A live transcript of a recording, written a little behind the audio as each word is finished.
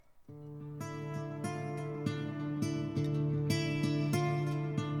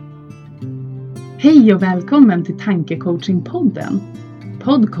Hej och välkommen till Tankecoaching-podden.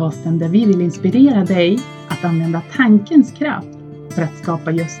 Podcasten där vi vill inspirera dig att använda tankens kraft för att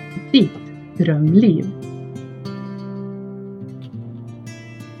skapa just ditt drömliv.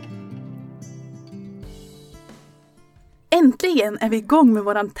 Äntligen är vi igång med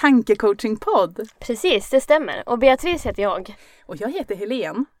våran Tankecoaching-podd. Precis, det stämmer. Och Beatrice heter jag. Och jag heter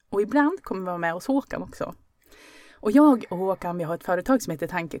Helene. Och ibland kommer vi vara med oss Håkan också. Och jag och Håkan, vi har ett företag som heter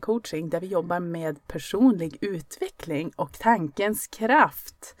Tankecoaching där vi jobbar med personlig utveckling och tankens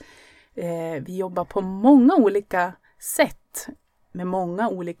kraft. Vi jobbar på många olika sätt med många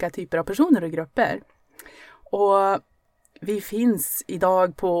olika typer av personer och grupper. Och vi finns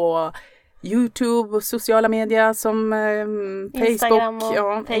idag på YouTube och sociala medier som Instagram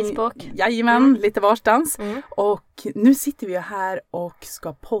Facebook. Och Facebook. Jajamän, lite varstans. Mm. Och nu sitter vi här och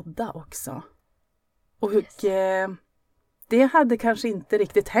ska podda också. Och det hade kanske inte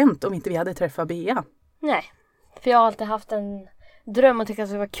riktigt hänt om inte vi hade träffat Bea. Nej, för jag har alltid haft en dröm och tyckt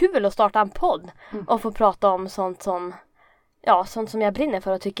att det var kul att starta en podd. Och få prata om sånt som jag brinner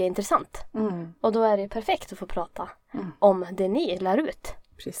för och tycker är intressant. Och då är det ju perfekt att få prata om det ni lär ut.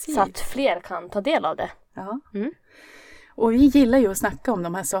 Precis. Så att fler kan ta del av det. Ja. Och vi gillar ju att snacka om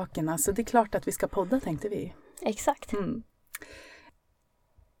de här sakerna, så det är klart att vi ska podda, tänkte vi. Exakt.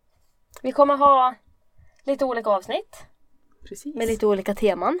 Vi kommer ha lite olika avsnitt. Precis. Med lite olika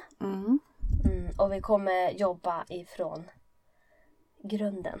teman. Och vi kommer jobba ifrån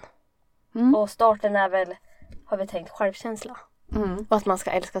grunden. Och starten är väl, har vi tänkt, självkänsla. Och att man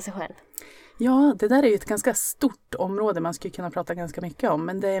ska älska sig själv. Ja, det där är ju ett ganska stort område man skulle kunna prata ganska mycket om.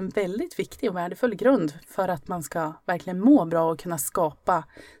 Men det är en väldigt viktig och värdefull grund för att man ska verkligen må bra och kunna skapa,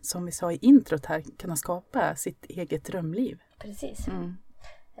 som vi sa i introt här, kunna skapa sitt eget drömliv. Precis.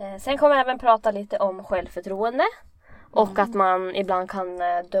 Sen kommer jag även prata lite om självförtroende. Och att man ibland kan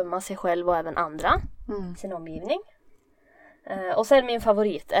döma sig själv och även andra. Sin omgivning. Och sen min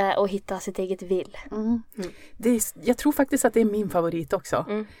favorit är att hitta sitt eget vill. Jag tror faktiskt att det är min favorit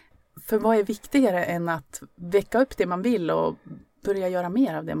också. För vad är viktigare än att väcka upp det man vill och börja göra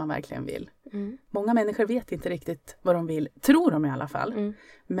mer av det man verkligen vill? Många människor vet inte riktigt vad de vill, tror de i alla fall.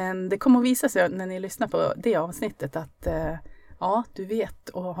 Men det kommer att visa sig när ni lyssnar på det avsnittet att du vet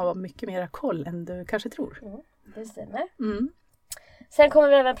och har mycket mer koll än du kanske tror. Det stämmer. Sen kommer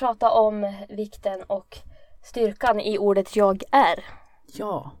vi även prata om vikten och styrkan i ordet jag är.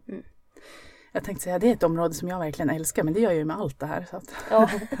 Ja. Jag tänkte säga, det är ett område som jag verkligen älskar, men det gör jag ju med allt det här. Så att.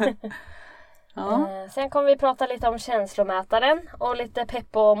 Sen kommer vi prata lite om känslomätaren och lite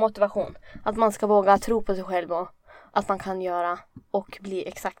pepp och motivation. Att man ska våga tro på sig själv och att man kan göra och bli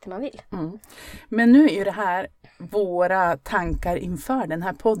exakt det man vill. Men nu är ju det här våra tankar inför den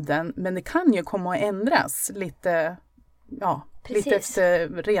här podden, men det kan ju komma att ändras lite, lite efter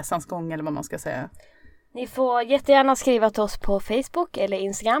resans gång eller vad man ska säga. Ni får jättegärna skriva till oss på Facebook eller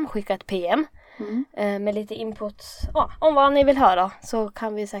Instagram, skicka ett PM med lite input om vad ni vill höra, så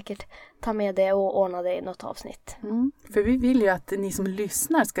kan vi säkert ta med det och ordna det i något avsnitt. För vi vill ju att ni som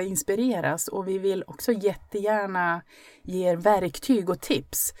lyssnar ska inspireras, och vi vill också jättegärna ge er verktyg och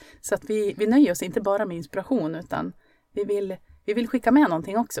tips, så att vi nöjer oss inte bara med inspiration, utan vi vill skicka med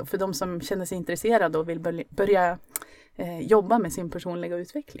någonting också för de som känner sig intresserade och vill börja jobba med sin personliga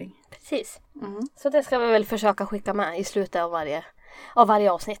utveckling. Precis. Så det ska vi väl försöka skicka med i slutet av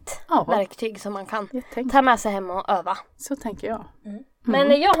varje avsnitt. Verktyg som man kan ta med sig hem och öva. Så tänker jag.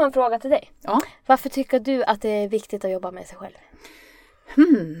 Men jag har en fråga till dig. Ja. Varför tycker du att det är viktigt att jobba med sig själv?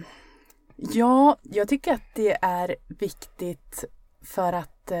 Ja, jag tycker att det är viktigt för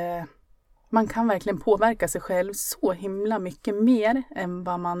att man kan verkligen påverka sig själv så himla mycket mer än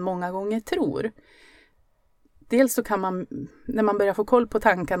vad man många gånger tror. Dels så kan man, när man börjar få koll på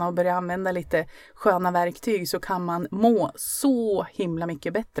tankarna och börjar använda lite sköna verktyg, så kan man må så himla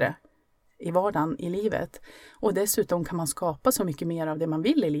mycket bättre i vardagen, i livet. Och dessutom kan man skapa så mycket mer av det man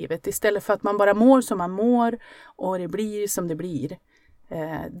vill i livet, istället för att man bara mår som man mår och det blir som det blir.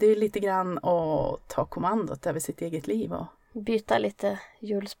 Det är lite grann att ta kommandot över sitt eget liv och byta lite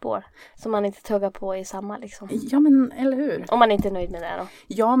hjulspår som man inte tuggar på i samma liksom. Ja, men eller hur? Om man inte är nöjd med det då.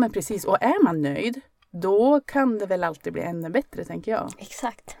 Ja, men precis. Och är man nöjd, då kan det väl alltid bli ännu bättre, tänker jag.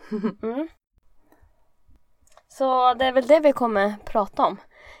 Exakt. Så det är väl det vi kommer prata om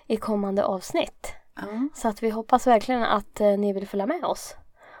i kommande avsnitt. Så att vi hoppas verkligen att ni vill följa med oss.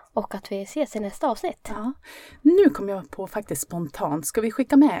 Och att vi ses i nästa avsnitt. Nu kom jag på faktiskt spontant. Ska vi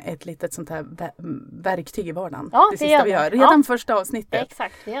skicka med ett litet sånt här verktyg i vardagen? Ja, det sista vi gör. Redan första avsnittet.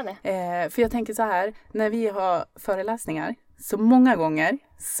 Exakt, vi gör det. För jag tänker så här. När vi har föreläsningar, så många gånger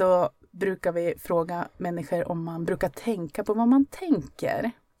så brukar vi fråga människor om man brukar tänka på vad man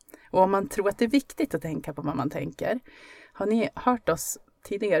tänker. Och om man tror att det är viktigt att tänka på vad man tänker. Har ni hört oss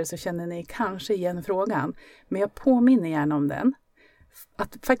tidigare så känner ni kanske igen frågan. Men jag påminner gärna om den.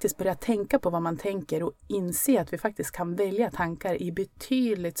 Att faktiskt börja tänka på vad man tänker och inse att vi faktiskt kan välja tankar i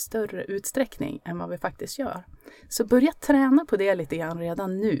betydligt större utsträckning än vad vi faktiskt gör. Så börja träna på det lite grann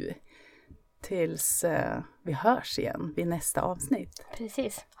redan nu. Tills vi hörs igen vid nästa avsnitt.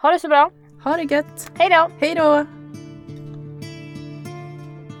 Precis. Ha det så bra. Ha det gött. Hej då. Hej då.